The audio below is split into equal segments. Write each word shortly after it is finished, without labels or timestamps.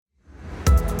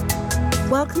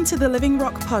Welcome to the Living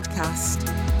Rock podcast.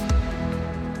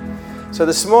 So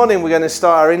this morning we're going to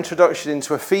start our introduction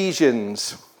into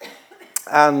Ephesians.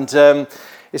 And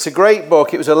it's a great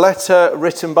book. It was a letter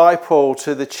written by Paul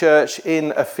to the church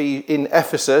in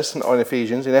Ephesus, not in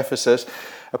Ephesians, in Ephesus,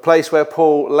 a place where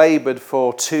Paul laboured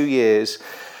for 2 years.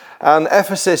 And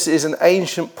Ephesus is an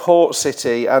ancient port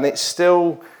city, and it's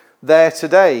still there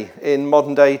today in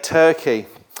modern-day Turkey.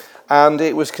 And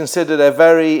it was considered a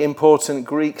very important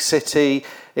Greek city.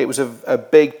 It was a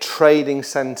big trading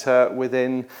centre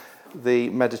within the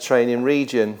Mediterranean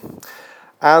region.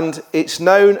 And it's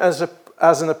known as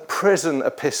a prison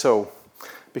epistle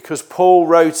because Paul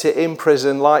wrote it in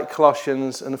prison, like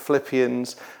Colossians and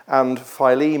Philippians and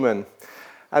Philemon.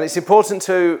 And it's important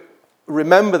to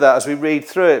remember that as we read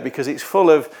through it because it's full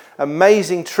of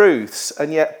amazing truths,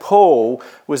 and yet Paul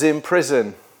was in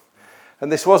prison.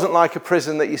 And this wasn't like a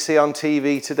prison that you see on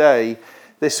TV today.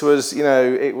 This was,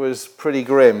 it was pretty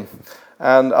grim.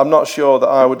 And I'm not sure that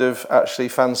I would have actually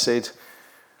fancied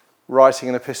writing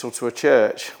an epistle to a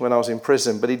church when I was in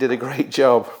prison, but he did a great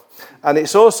job. And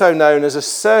it's also known as a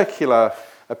circular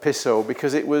epistle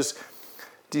because it was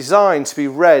designed to be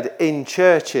read in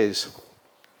churches.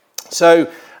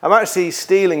 So I'm actually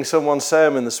stealing someone's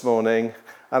sermon this morning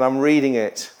and I'm reading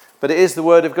it, but it is the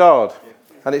Word of God.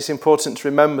 And it's important to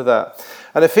remember that.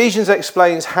 And Ephesians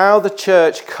explains how the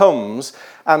church comes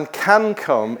and can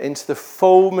come into the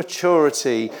full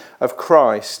maturity of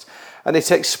Christ. And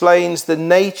it explains the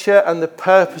nature and the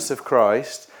purpose of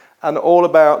Christ and all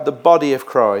about the body of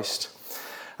Christ.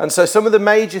 And so some of the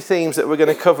major themes that we're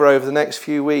going to cover over the next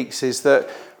few weeks is that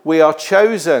we are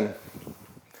chosen.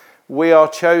 We are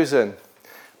chosen.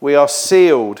 We are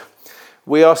sealed.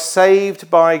 We are saved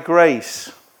by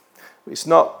grace. It's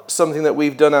not something that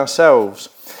we've done ourselves.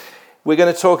 We're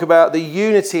going to talk about the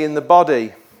unity in the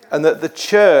body and that the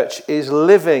church is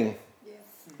living,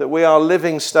 that we are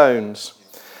living stones.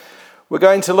 We're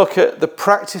going to look at the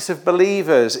practice of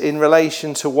believers in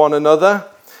relation to one another,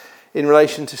 in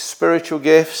relation to spiritual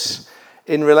gifts,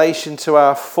 in relation to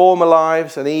our former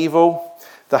lives and evil,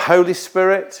 the Holy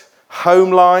Spirit, home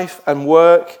life and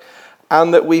work,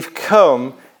 and that we've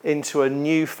come into a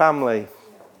new family.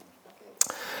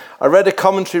 I read a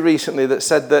commentary recently that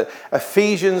said that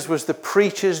Ephesians was the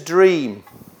preacher's dream.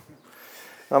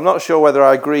 I'm not sure whether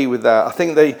I agree with that. I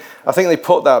think they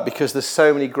put that because there's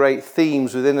so many great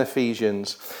themes within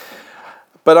Ephesians.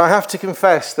 But I have to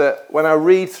confess that when I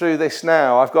read through this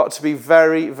now, I've got to be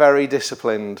very, very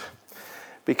disciplined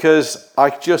because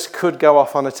I just could go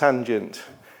off on a tangent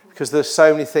because there's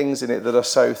so many things in it that are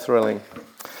so thrilling.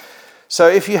 So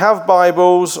if you have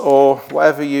Bibles or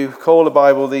whatever you call a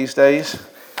Bible these days,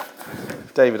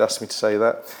 David asked me to say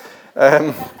that.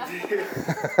 And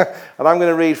I'm going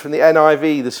to read from the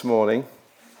NIV this morning.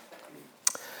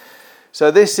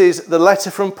 So this is the letter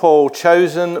from Paul,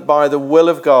 chosen by the will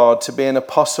of God to be an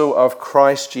apostle of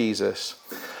Christ Jesus.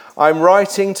 I'm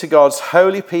writing to God's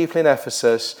holy people in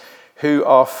Ephesus who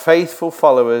are faithful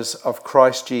followers of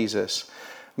Christ Jesus.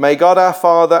 May God our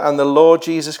Father and the Lord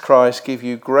Jesus Christ give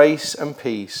you grace and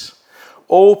peace.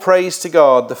 All praise to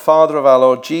God, the Father of our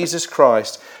Lord Jesus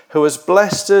Christ, who has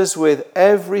blessed us with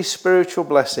every spiritual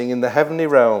blessing in the heavenly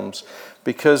realms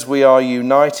because we are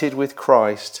united with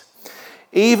Christ.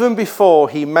 Even before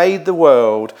he made the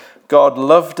world, God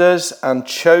loved us and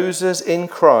chose us in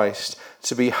Christ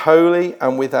to be holy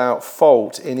and without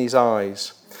fault in his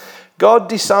eyes. God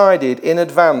decided in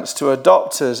advance to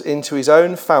adopt us into his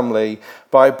own family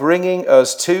by bringing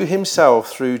us to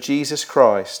himself through Jesus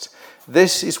Christ.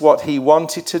 This is what he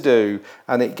wanted to do,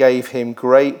 and it gave him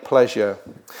great pleasure.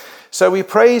 So we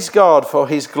praise God for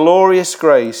his glorious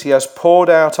grace he has poured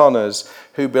out on us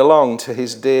who belong to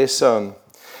his dear Son.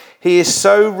 He is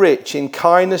so rich in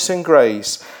kindness and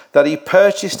grace that he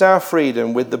purchased our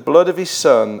freedom with the blood of his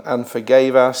Son and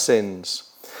forgave our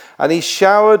sins. And he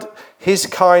showered his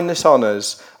kindness on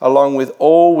us along with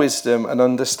all wisdom and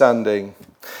understanding.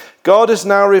 God has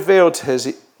now revealed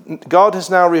to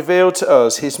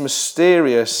us his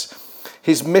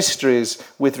mysteries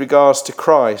with regards to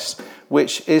Christ,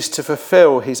 which is to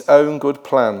fulfill his own good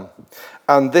plan.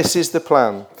 And this is the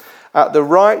plan. At the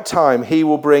right time, he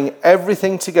will bring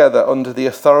everything together under the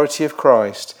authority of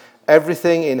Christ,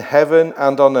 everything in heaven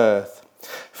and on earth.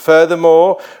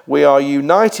 Furthermore, we are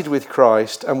united with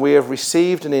Christ and we have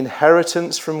received an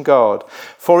inheritance from God,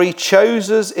 for he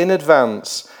chose us in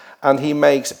advance and he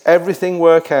makes everything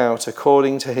work out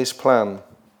according to his plan.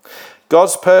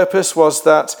 God's purpose was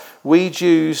that we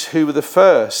Jews who were the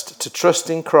first to trust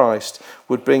in Christ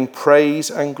would bring praise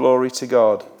and glory to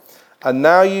God. And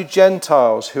now you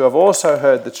Gentiles who have also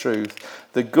heard the truth,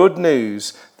 the good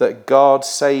news that God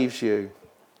saves you.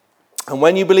 And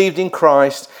when you believed in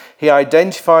Christ, he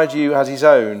identified you as his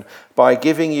own by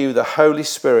giving you the Holy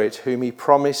Spirit, whom he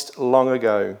promised long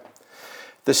ago.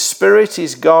 The Spirit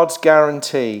is God's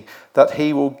guarantee that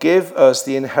he will give us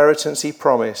the inheritance he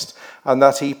promised, and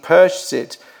that he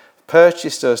purchased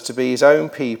us to be his own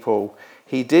people.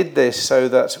 He did this so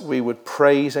that we would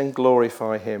praise and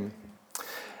glorify him.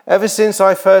 Ever since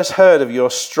I first heard of your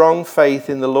strong faith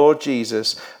in the Lord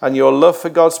Jesus and your love for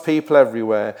God's people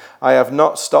everywhere, I have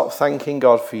not stopped thanking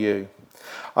God for you.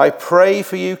 I pray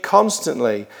for you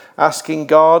constantly, asking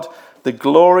God, the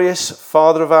glorious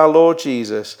Father of our Lord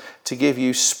Jesus, to give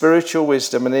you spiritual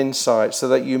wisdom and insight so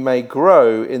that you may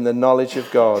grow in the knowledge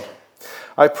of God.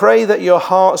 I pray that your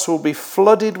hearts will be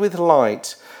flooded with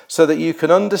light so that you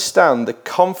can understand the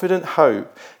confident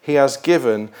hope he has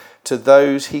given to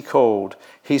those he called,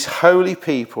 his holy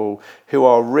people who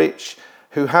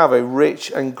have a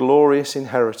rich and glorious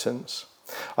inheritance.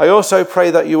 I also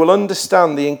pray that you will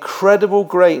understand the incredible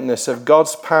greatness of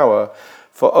God's power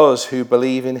for us who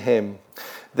believe in him.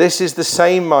 This is the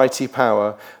same mighty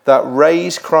power that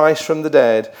raised Christ from the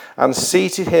dead and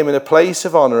seated him in a place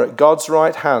of honor at God's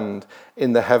right hand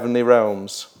in the heavenly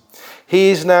realms. He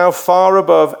is now far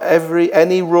above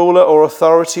any ruler or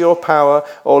authority or power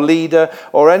or leader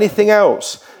or anything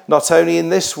else, not only in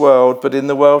this world but in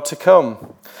the world to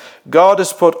come. God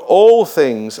has put all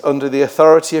things under the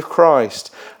authority of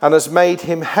Christ and has made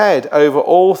him head over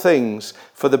all things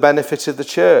for the benefit of the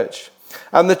church.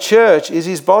 And the church is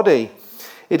his body.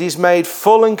 It is made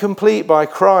full and complete by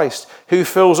Christ, who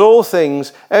fills all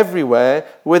things everywhere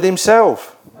with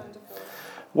himself.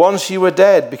 Once you were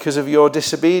dead because of your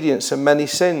disobedience and many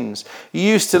sins. You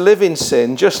used to live in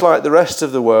sin just like the rest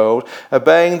of the world,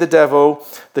 obeying the devil,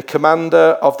 the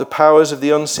commander of the powers of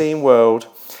the unseen world.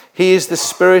 He is the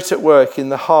spirit at work in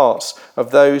the hearts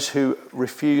of those who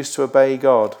refuse to obey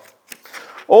God.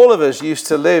 All of us used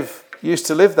to live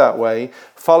that way,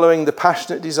 following the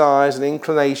passionate desires and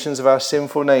inclinations of our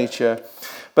sinful nature.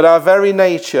 But our very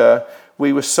nature,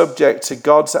 we were subject to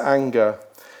God's anger,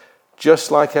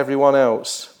 just like everyone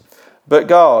else. But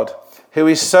God, who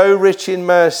is so rich in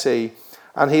mercy,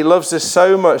 and he loves us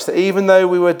so much that even though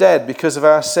we were dead because of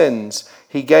our sins,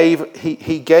 he gave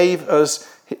us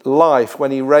life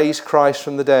when he raised Christ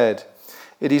from the dead.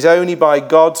 It is only by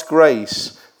God's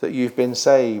grace that you've been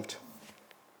saved.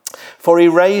 For he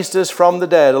raised us from the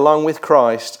dead along with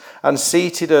Christ and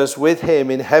seated us with him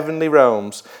in heavenly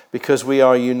realms because we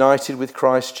are united with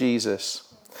Christ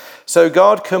Jesus. So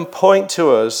God can point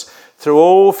to us through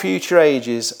all future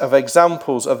ages of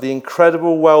examples of the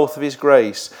incredible wealth of his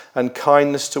grace and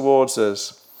kindness towards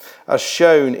us, as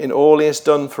shown in all he has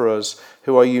done for us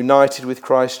who are united with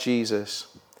Christ Jesus.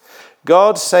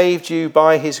 God saved you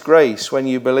by his grace when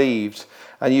you believed,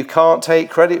 and you can't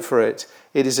take credit for it.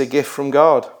 It is a gift from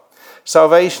God.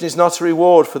 Salvation is not a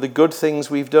reward for the good things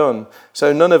we've done,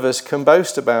 so none of us can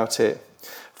boast about it.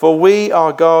 For we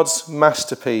are God's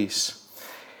masterpiece.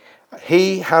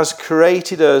 He has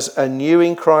created us anew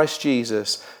in Christ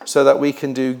Jesus so that we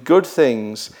can do good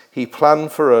things he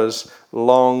planned for us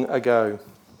long ago.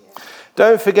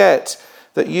 Don't forget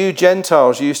that you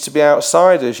Gentiles used to be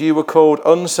outsiders. You were called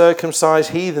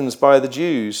uncircumcised heathens by the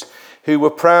Jews, who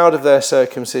were proud of their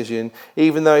circumcision,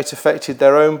 even though it affected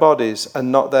their own bodies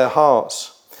and not their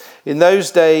hearts. In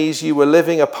those days you were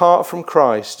living apart from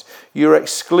Christ. You were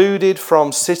excluded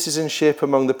from citizenship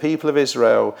among the people of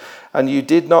Israel, and you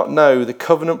did not know the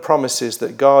covenant promises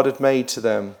that God had made to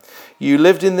them. You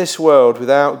lived in this world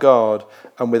without God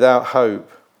and without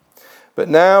hope. But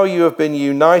now you have been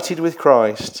united with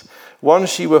Christ.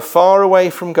 Once you were far away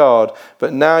from God,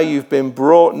 but now you've been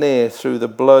brought near through the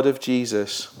blood of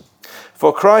Jesus.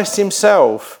 For Christ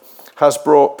himself has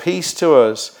brought peace to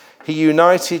us. He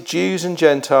united Jews and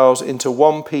Gentiles into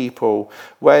one people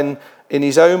when, in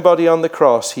his own body on the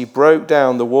cross, he broke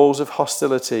down the walls of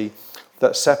hostility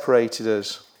that separated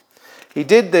us. He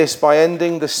did this by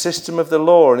ending the system of the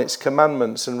law and its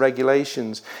commandments and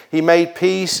regulations. He made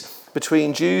peace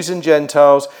between Jews and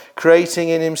Gentiles, creating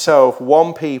in himself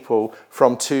one people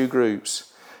from two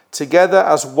groups. Together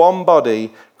as one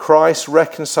body, Christ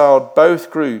reconciled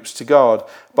both groups to God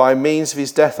by means of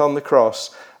his death on the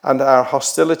cross, and our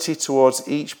hostility towards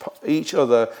each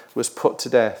other was put to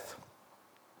death.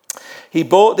 He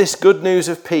brought this good news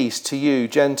of peace to you,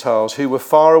 Gentiles, who were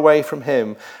far away from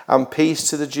him, and peace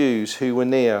to the Jews who were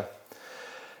near.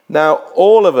 Now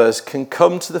all of us can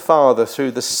come to the Father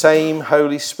through the same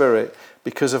Holy Spirit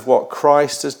because of what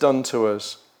Christ has done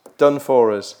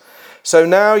for us. So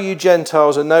now you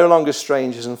Gentiles are no longer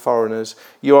strangers and foreigners.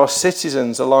 You are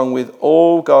citizens along with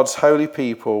all God's holy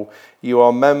people. You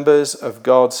are members of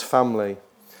God's family.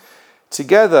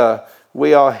 Together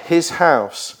we are his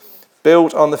house,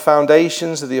 built on the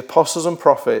foundations of the apostles and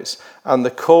prophets, and the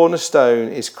cornerstone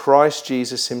is Christ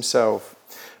Jesus himself.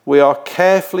 We are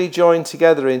carefully joined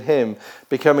together in him,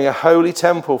 becoming a holy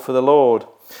temple for the Lord.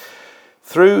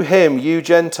 Through him, you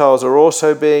Gentiles are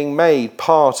also being made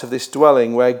part of this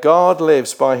dwelling where God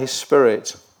lives by his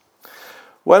Spirit.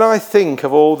 When I think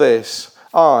of all this,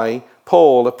 I,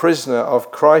 Paul, a prisoner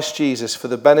of Christ Jesus for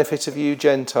the benefit of you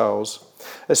Gentiles,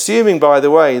 assuming, by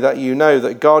the way, that you know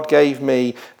that God gave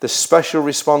me the special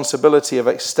responsibility of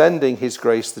extending his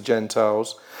grace to the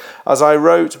Gentiles, as I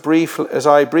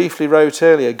briefly wrote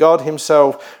earlier, God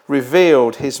himself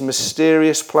revealed his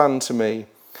mysterious plan to me.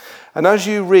 And as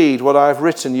you read what I have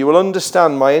written, you will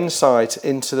understand my insight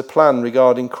into the plan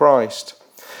regarding Christ.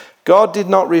 God did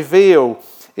not reveal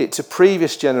it to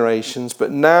previous generations,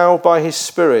 but now by his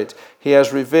Spirit he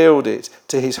has revealed it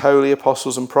to his holy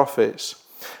apostles and prophets.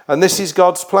 And this is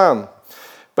God's plan.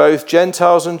 Both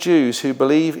Gentiles and Jews who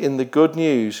believe in the good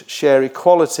news share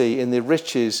equality in the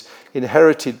riches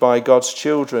inherited by God's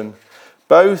children.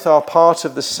 Both are part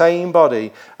of the same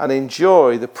body and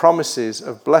enjoy the promises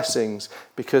of blessings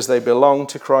because they belong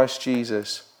to Christ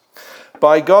Jesus.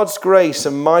 By God's grace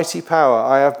and mighty power,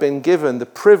 I have been given the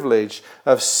privilege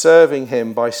of serving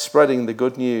him by spreading the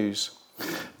good news.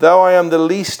 Though I am the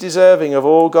least deserving of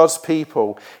all God's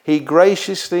people, he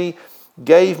graciously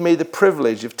gave me the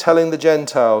privilege of telling the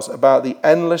Gentiles about the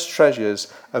endless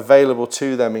treasures available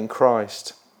to them in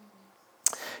Christ.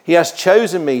 He has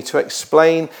chosen me to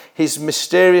explain his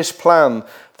mysterious plan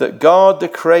that God, the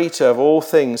creator of all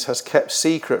things, has kept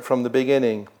secret from the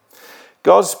beginning.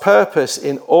 God's purpose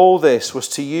in all this was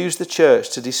to use the church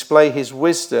to display his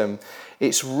wisdom,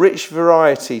 its rich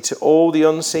variety to all the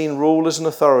unseen rulers and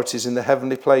authorities in the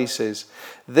heavenly places.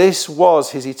 This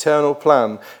was his eternal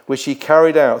plan, which he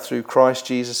carried out through Christ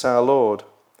Jesus our Lord.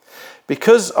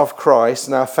 Because of Christ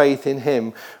and our faith in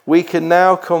him, we can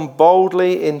now come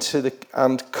boldly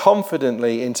and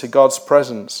confidently into God's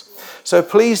presence. So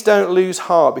please don't lose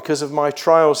heart because of my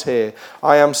trials here.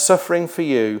 I am suffering for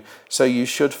you, so you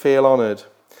should feel honoured.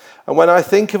 And when I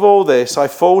think of all this, I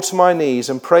fall to my knees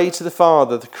and pray to the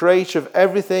Father, the creator of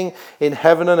everything in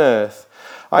heaven and earth.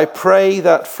 I pray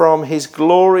that from his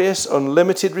glorious,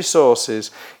 unlimited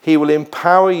resources, he will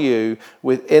empower you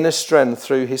with inner strength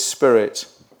through his Spirit.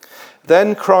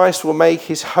 Then Christ will make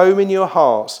his home in your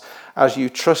hearts as you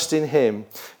trust in him.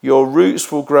 Your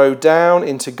roots will grow down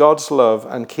into God's love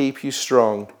and keep you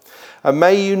strong. And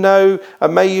may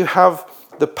you have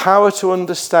the power to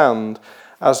understand,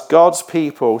 as God's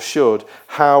people should,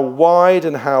 how wide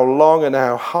and how long and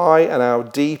how high and how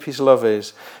deep his love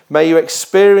is. May you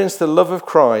experience the love of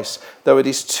Christ, though it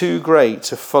is too great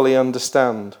to fully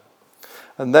understand.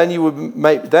 And then you will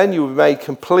be made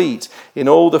complete in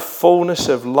all the fullness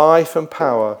of life and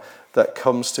power that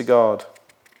comes to God.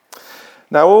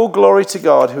 Now all glory to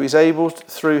God, who is able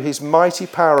through his mighty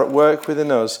power at work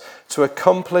within us to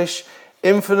accomplish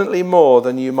infinitely more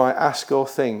than you might ask or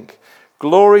think.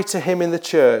 Glory to him in the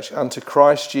church and to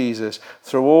Christ Jesus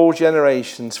through all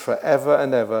generations forever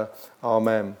and ever.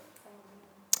 Amen.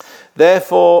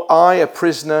 Therefore, I, a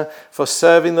prisoner for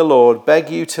serving the Lord, beg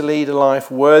you to lead a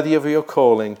life worthy of your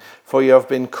calling, for you have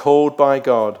been called by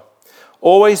God.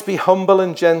 Always be humble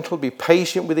and gentle, be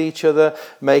patient with each other,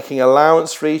 making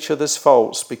allowance for each other's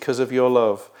faults because of your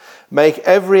love. Make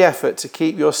every effort to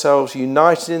keep yourselves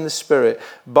united in the Spirit,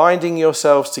 binding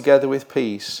yourselves together with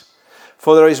peace.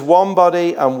 For there is one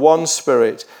body and one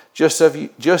Spirit, just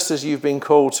as you've been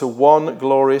called to one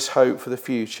glorious hope for the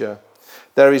future.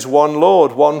 There is one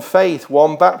Lord, one faith,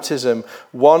 one baptism,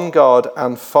 one God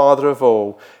and Father of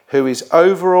all, who is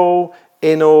over all,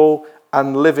 in all,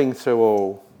 and living through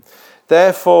all.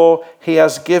 Therefore, he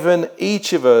has given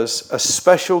each of us a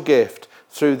special gift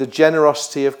through the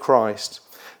generosity of Christ.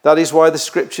 That is why the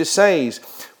scripture says,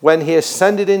 when he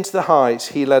ascended into the heights,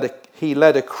 he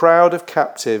led a crowd of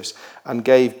captives and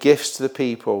gave gifts to the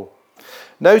people.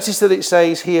 Notice that it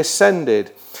says he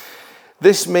ascended.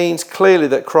 This means clearly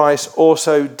that Christ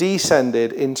also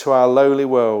descended into our lowly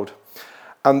world.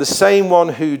 And the same one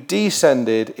who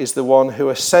descended is the one who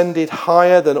ascended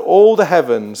higher than all the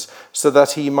heavens so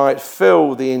that he might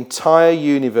fill the entire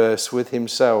universe with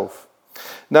himself.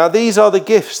 Now these are the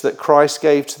gifts that Christ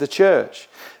gave to the church: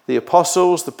 the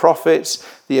apostles, the prophets,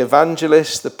 the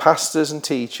evangelists, the pastors and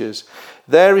teachers.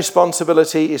 Their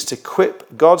responsibility is to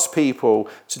equip God's people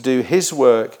to do his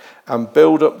work and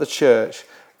build up the church,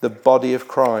 the body of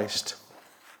Christ.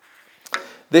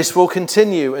 This will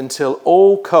continue until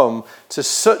all come to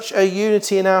such a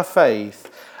unity in our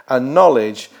faith and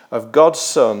knowledge of God's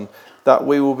Son that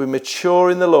we will be mature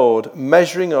in the Lord,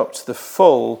 measuring up to the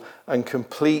full and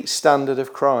complete standard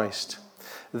of Christ.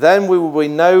 Then we will be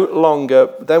no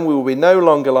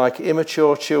longer like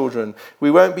immature children.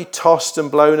 We won't be tossed and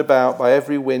blown about by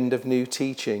every wind of new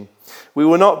teaching. We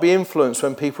will not be influenced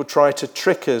when people try to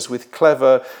trick us with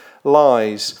clever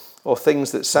lies or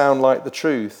things that sound like the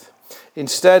truth.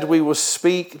 Instead, we will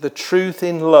speak the truth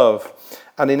in love,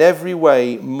 and in every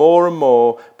way more and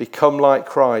more become like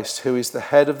Christ, who is the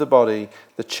head of the body,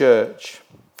 the church.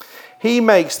 He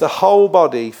makes the whole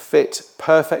body fit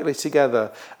perfectly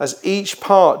together as each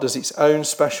part does its own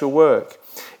special work.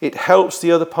 It helps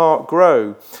the other part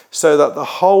grow so that the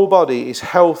whole body is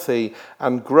healthy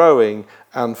and growing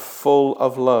and full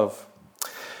of love.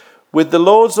 With the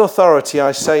Lord's authority,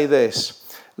 I say this: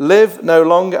 live no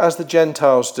longer as the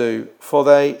Gentiles do, for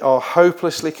they are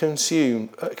hopelessly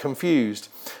confused.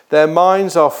 Their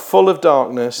minds are full of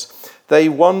darkness. They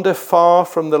wander far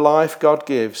from the life God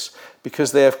gives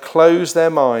because they have closed their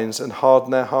minds and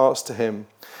hardened their hearts to him.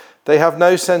 They have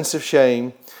no sense of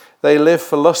shame. They live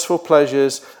for lustful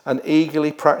pleasures and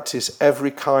eagerly practice every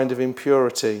kind of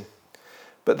impurity.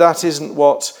 But that isn't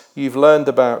what you've learned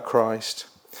about Christ.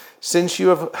 Since you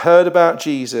have heard about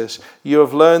Jesus, you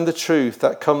have learned the truth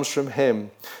that comes from him.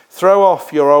 Throw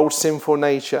off your old sinful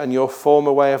nature and your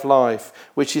former way of life,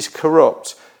 which is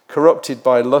corrupted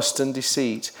by lust and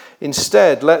deceit.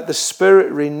 Instead, let the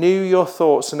Spirit renew your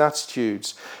thoughts and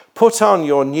attitudes. Put on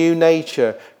your new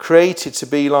nature, created to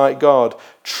be like God,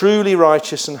 truly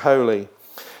righteous and holy.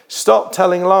 Stop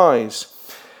telling lies.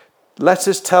 Let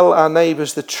us tell our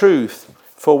neighbours the truth,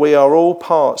 for we are all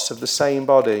parts of the same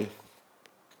body.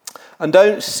 And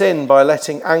don't sin by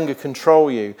letting anger control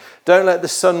you. Don't let the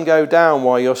sun go down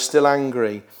while you're still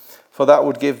angry, for that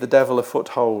would give the devil a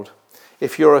foothold.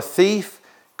 If you're a thief,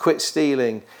 quit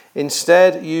stealing.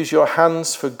 Instead, use your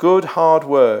hands for good, hard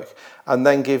work, and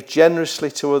then give generously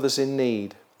to others in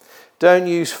need. Don't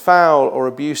use foul or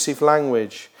abusive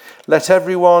language. Let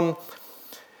every word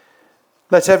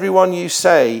you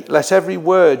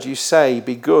say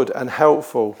be good and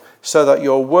helpful, so that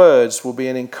your words will be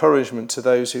an encouragement to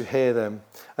those who hear them.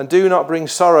 And do not bring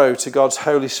sorrow to God's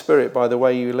Holy Spirit by the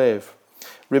way you live.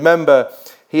 Remember,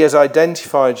 he has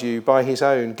identified you by his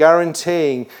own,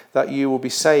 guaranteeing that you will be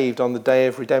saved on the day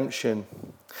of redemption.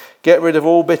 Get rid of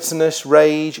all bitterness,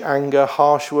 rage, anger,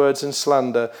 harsh words and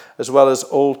slander, as well as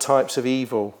all types of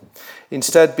evil.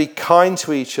 Instead, be kind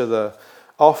to each other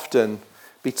often.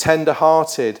 Be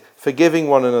tender-hearted, forgiving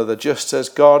one another, just as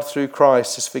God through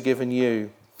Christ has forgiven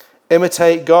you.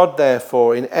 Imitate God,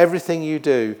 therefore, in everything you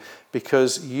do,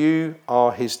 because you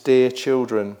are his dear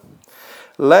children.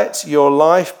 Let your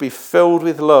life be filled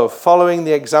with love, following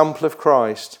the example of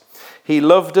Christ. He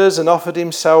loved us and offered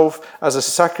himself as a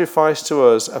sacrifice to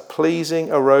us, a pleasing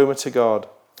aroma to God.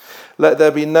 Let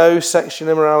there be no sexual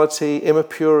immorality,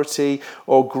 impurity,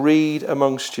 or greed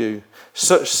amongst you.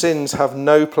 Such sins have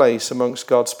no place amongst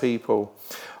God's people.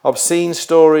 Obscene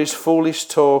stories, foolish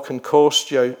talk, and coarse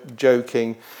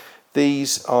joking,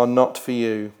 these are not for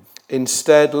you.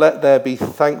 Instead, let there be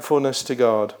thankfulness to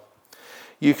God.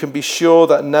 You can be sure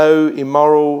that no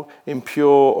immoral,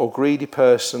 impure, or greedy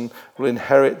person will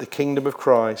inherit the kingdom of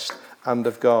Christ and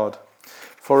of God.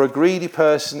 For a greedy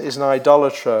person is an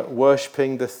idolater,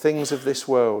 worshipping the things of this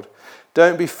world.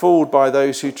 Don't be fooled by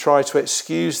those who try to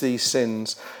excuse these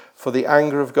sins, for the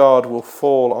anger of God will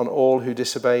fall on all who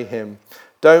disobey him.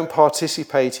 Don't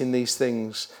participate in these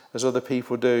things as other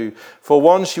people do. For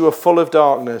once you were full of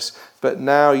darkness, but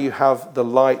now you have the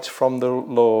light from the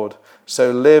Lord. So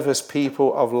live as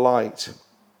people of light.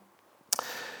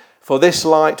 For this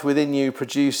light within you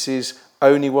produces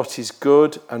only what is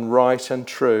good and right and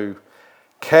true.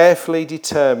 Carefully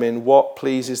determine what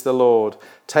pleases the Lord.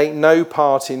 Take no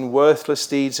part in worthless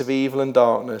deeds of evil and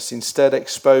darkness. Instead,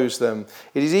 expose them.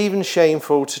 It is even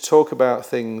shameful to talk about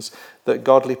things that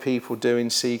godly people do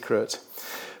in secret.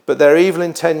 But their evil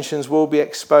intentions will be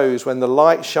exposed when the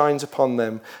light shines upon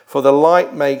them, for the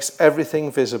light makes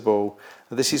everything visible.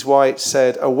 This is why it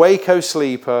said, "Awake, O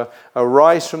sleeper,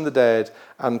 arise from the dead,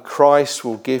 and Christ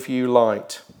will give you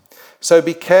light." So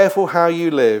be careful how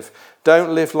you live.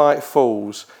 Don't live like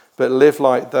fools, but live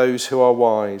like those who are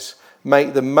wise.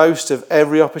 Make the most of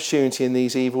every opportunity in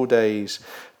these evil days.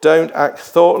 Don't act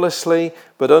thoughtlessly,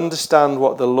 but understand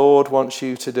what the Lord wants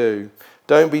you to do.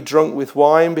 Don't be drunk with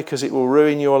wine, because it will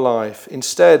ruin your life.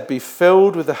 Instead, be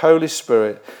filled with the Holy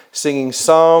Spirit, singing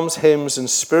psalms, hymns, and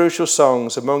spiritual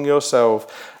songs among yourselves,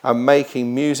 and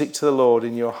making music to the Lord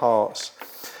in your hearts.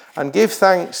 And give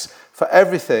thanks for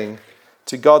everything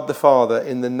to God the Father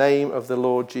in the name of the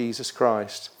Lord Jesus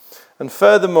Christ. And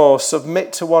furthermore,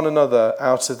 submit to one another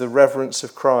out of the reverence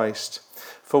of Christ.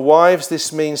 For wives,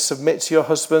 this means submit to your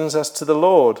husbands as to the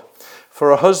Lord.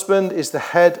 For a husband is the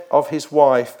head of his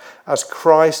wife, as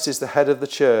Christ is the head of the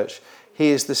church. He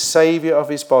is the Saviour of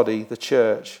his body, the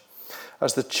church.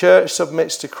 As the church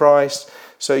submits to Christ,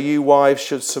 so you wives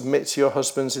should submit to your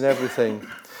husbands in everything.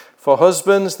 For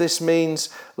husbands, this means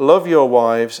love your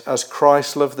wives as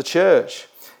Christ loved the church.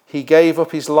 He gave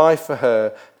up his life for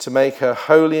her to make her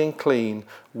holy and clean,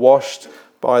 washed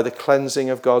by the cleansing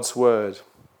of God's word.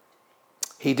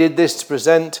 He did this to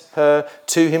present her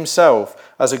to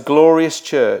himself as a glorious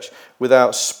church,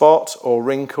 without spot or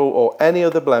wrinkle or any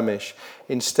other blemish.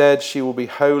 Instead, she will be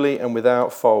holy and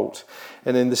without fault.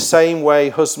 And in the same way,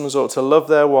 husbands ought to love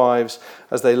their wives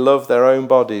as they love their own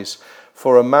bodies.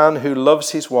 For a man who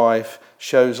loves his wife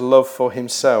shows love for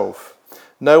himself.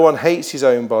 No one hates his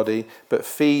own body, but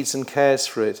feeds and cares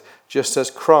for it, just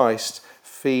as Christ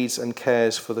feeds and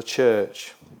cares for the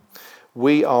church.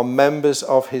 We are members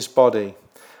of his body.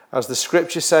 As the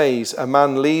scripture says, a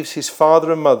man leaves his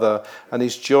father and mother and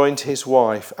is joined to his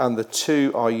wife, and the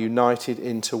two are united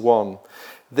into one.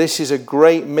 This is a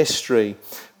great mystery,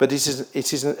 but it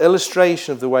is an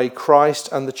illustration of the way Christ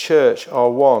and the church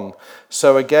are one.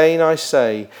 So again I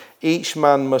say, each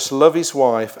man must love his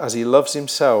wife as he loves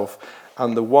himself,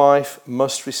 and the wife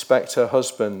must respect her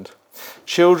husband.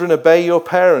 Children, obey your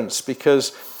parents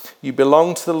because you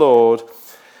belong to the Lord,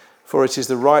 for it is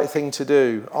the right thing to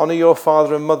do. Honour your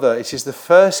father and mother. It is the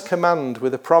first command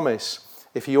with a promise.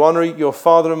 If you honour your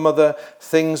father and mother,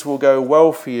 things will go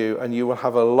well for you and you will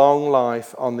have a long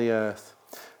life on the earth.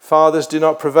 Fathers, do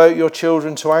not provoke your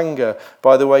children to anger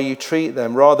by the way you treat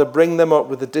them. Rather, bring them up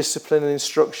with the discipline and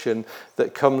instruction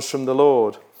that comes from the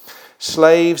Lord.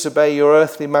 Slaves, obey your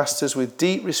earthly masters with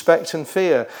deep respect and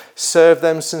fear. Serve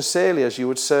them sincerely as you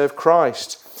would serve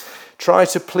Christ. Try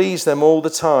to please them all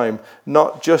the time,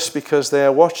 not just because they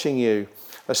are watching you.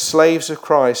 As slaves of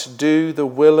Christ, do the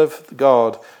will of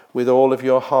God with all of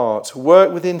your heart.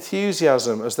 Work with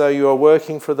enthusiasm as though you are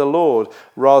working for the Lord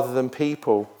rather than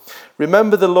people.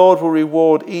 Remember, the Lord will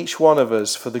reward each one of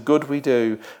us for the good we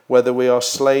do, whether we are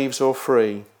slaves or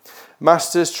free.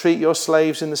 Masters, treat your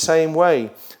slaves in the same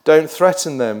way. Don't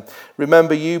threaten them.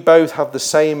 Remember, you both have the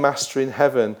same master in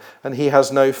heaven, and he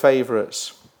has no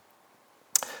favourites.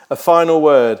 A final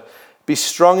word. Be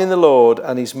strong in the Lord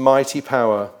and his mighty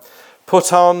power.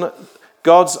 Put on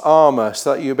God's armour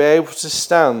so that you'll be able to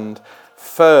stand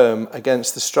firm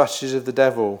against the strategies of the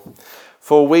devil.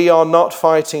 For we are not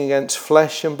fighting against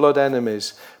flesh and blood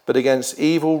enemies, but against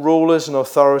evil rulers and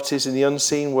authorities in the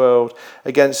unseen world,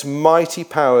 against mighty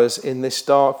powers in this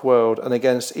dark world, and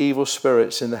against evil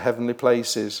spirits in the heavenly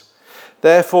places.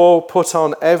 Therefore, put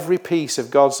on every piece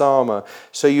of God's armour,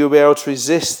 so you'll be able to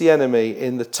resist the enemy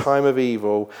in the time of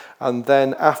evil, and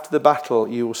then after the battle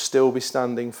you will still be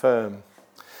standing firm.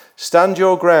 Stand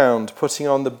your ground, putting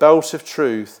on the belt of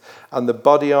truth and the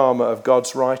body armour of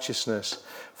God's righteousness.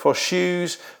 For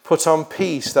shoes, put on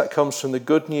peace that comes from the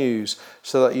good news,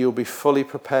 so that you'll be fully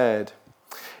prepared.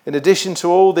 In addition to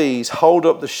all these, hold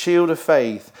up the shield of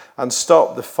faith and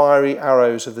stop the fiery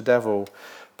arrows of the devil.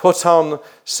 Put on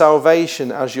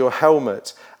salvation as your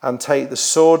helmet and take the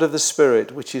sword of the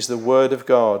Spirit, which is the word of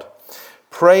God.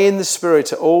 Pray in the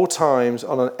Spirit at all times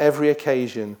and on every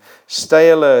occasion.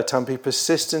 Stay alert and be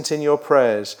persistent in your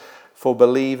prayers for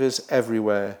believers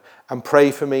everywhere. And pray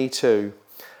for me too.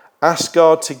 Ask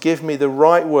God to give me the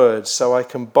right words so I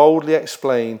can boldly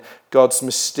explain God's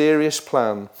mysterious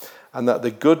plan, and that the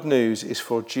good news is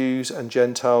for Jews and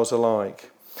Gentiles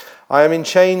alike. I am in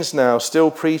chains now,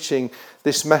 still preaching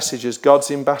this message as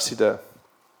God's ambassador.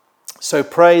 So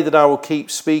pray that I will keep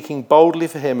speaking boldly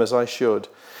for him as I should.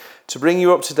 To bring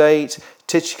you up to date,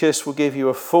 Tychicus will give you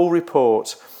a full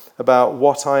report about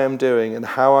what I am doing and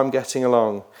how I'm getting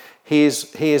along. He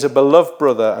is a beloved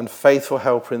brother and faithful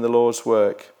helper in the Lord's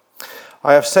work.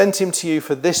 I have sent him to you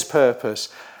for this purpose,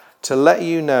 to let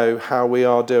you know how we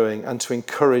are doing and to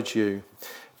encourage you.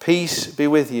 Peace be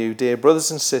with you, dear brothers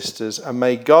and sisters, and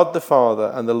may God the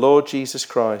Father and the Lord Jesus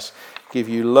Christ give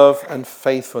you love and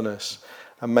faithfulness,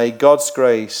 and may God's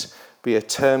grace be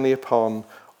eternally upon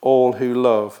all who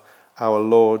love our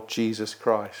Lord Jesus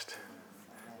Christ.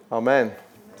 Amen.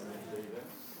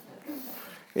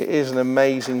 It is an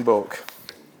amazing book.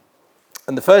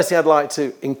 And the first thing I'd like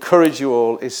to encourage you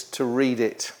all is to read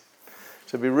it.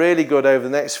 So it'd be really good over the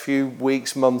next few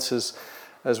weeks, months,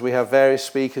 as we have various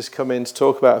speakers come in to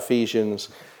talk about Ephesians.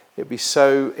 It'd be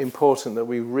so important that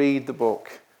we read the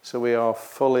book so we are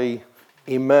fully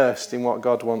immersed in what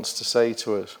God wants to say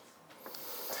to us.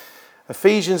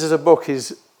 Ephesians as a book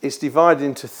is divided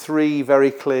into three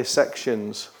very clear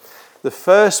sections. The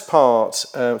first part,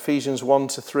 Ephesians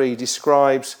 1-3,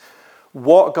 describes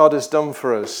what God has done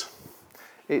for us.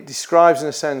 It describes, in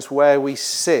a sense, where we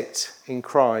sit in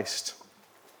Christ.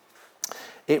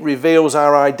 It reveals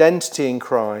our identity in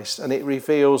Christ, and it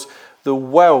reveals the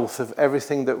wealth of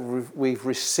everything that we've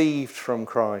received from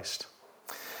Christ.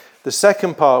 The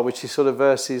second part, which is sort of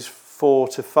verses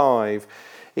 4-5,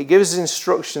 it gives us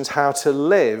instructions how to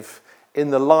live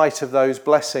in the light of those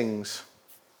blessings.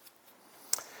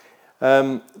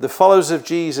 The followers of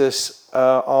Jesus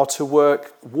are to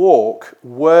walk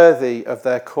worthy of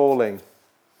their calling.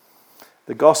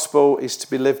 The gospel is to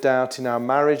be lived out in our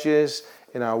marriages,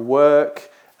 in our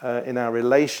work, in our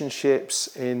relationships,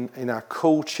 in our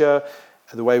culture,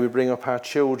 the way we bring up our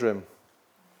children.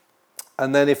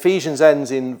 And then Ephesians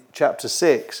ends in chapter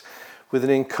 6 with an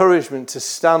encouragement to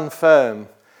stand firm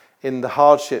in the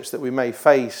hardships that we may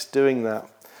face doing that.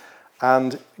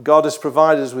 And God has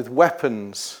provided us with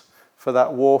weapons for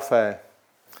that warfare.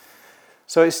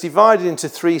 So it's divided into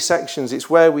 3 sections. It's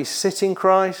where we sit in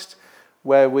Christ,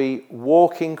 where we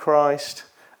walk in Christ,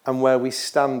 and where we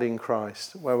stand in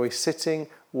Christ. Where we're sitting,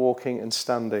 walking, and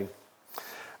standing.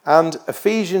 And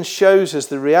Ephesians shows us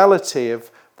the reality of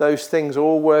those things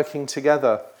all working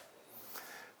together.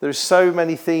 There's so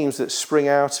many themes that spring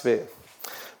out of it.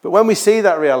 But when we see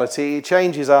that reality, it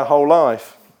changes our whole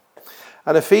life.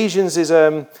 And Ephesians is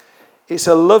it's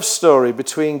a love story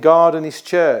between God and his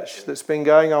church that's been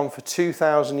going on for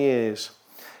 2,000 years.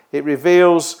 It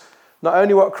reveals not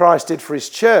only what Christ did for his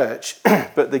church,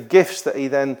 but the gifts that he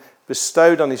then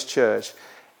bestowed on his church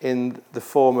in the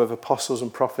form of apostles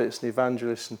and prophets and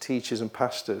evangelists and teachers and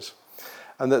pastors.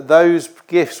 And that those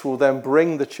gifts will then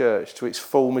bring the church to its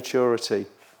full maturity.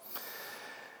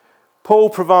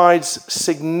 Paul provides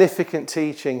significant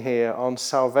teaching here on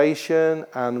salvation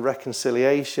and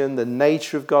reconciliation, the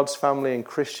nature of God's family and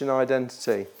Christian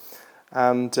identity.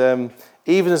 And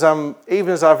even as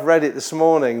I've read it this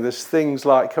morning, there's things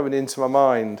like coming into my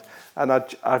mind, and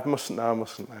I mustn't know.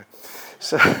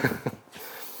 So,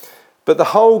 but the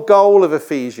whole goal of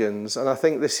Ephesians, and I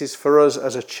think this is for us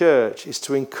as a church, is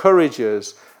to encourage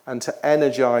us and to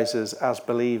energize us as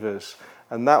believers.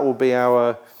 And that will be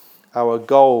our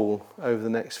goal over the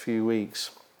next few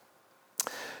weeks.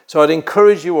 So I'd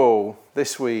encourage you all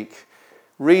this week,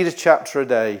 read a chapter a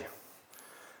day.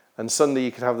 And Sunday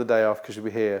you could have the day off because you'll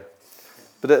be here.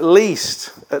 But at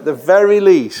the very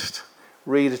least,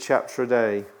 read a chapter a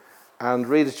day. And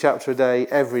read a chapter a day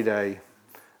every day.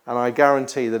 And I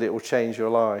guarantee that it will change your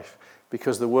life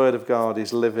because the Word of God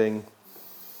is living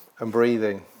and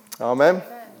breathing. Amen?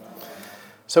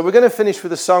 So we're going to finish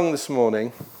with a song this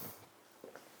morning.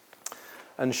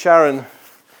 And Sharon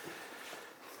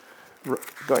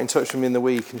got in touch with me in the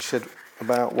week and said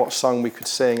about what song we could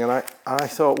sing. And I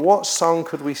thought, what song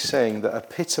could we sing that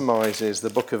epitomises the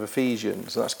book of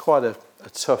Ephesians? And that's quite a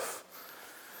tough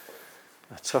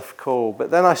call.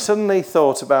 But then I suddenly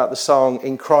thought about the song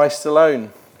In Christ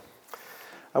Alone.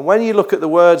 And when you look at the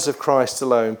words of Christ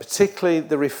alone, particularly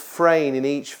the refrain in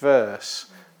each verse,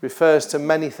 refers to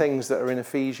many things that are in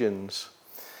Ephesians.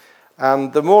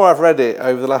 And the more I've read it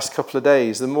over the last couple of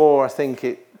days, the more I think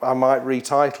I might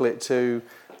retitle it to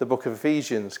the book of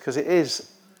Ephesians, because it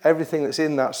is, everything that's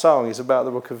in that song is about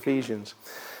the book of Ephesians.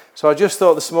 So I just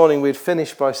thought this morning we'd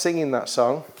finish by singing that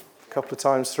song a couple of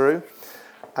times through,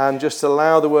 and just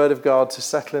allow the Word of God to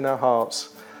settle in our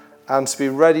hearts and to be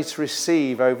ready to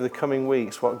receive over the coming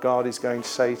weeks what God is going to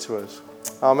say to us.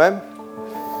 Amen.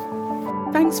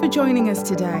 Thanks for joining us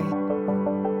today.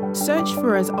 Search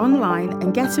for us online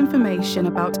and get information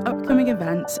about upcoming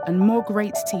events and more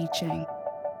great teaching.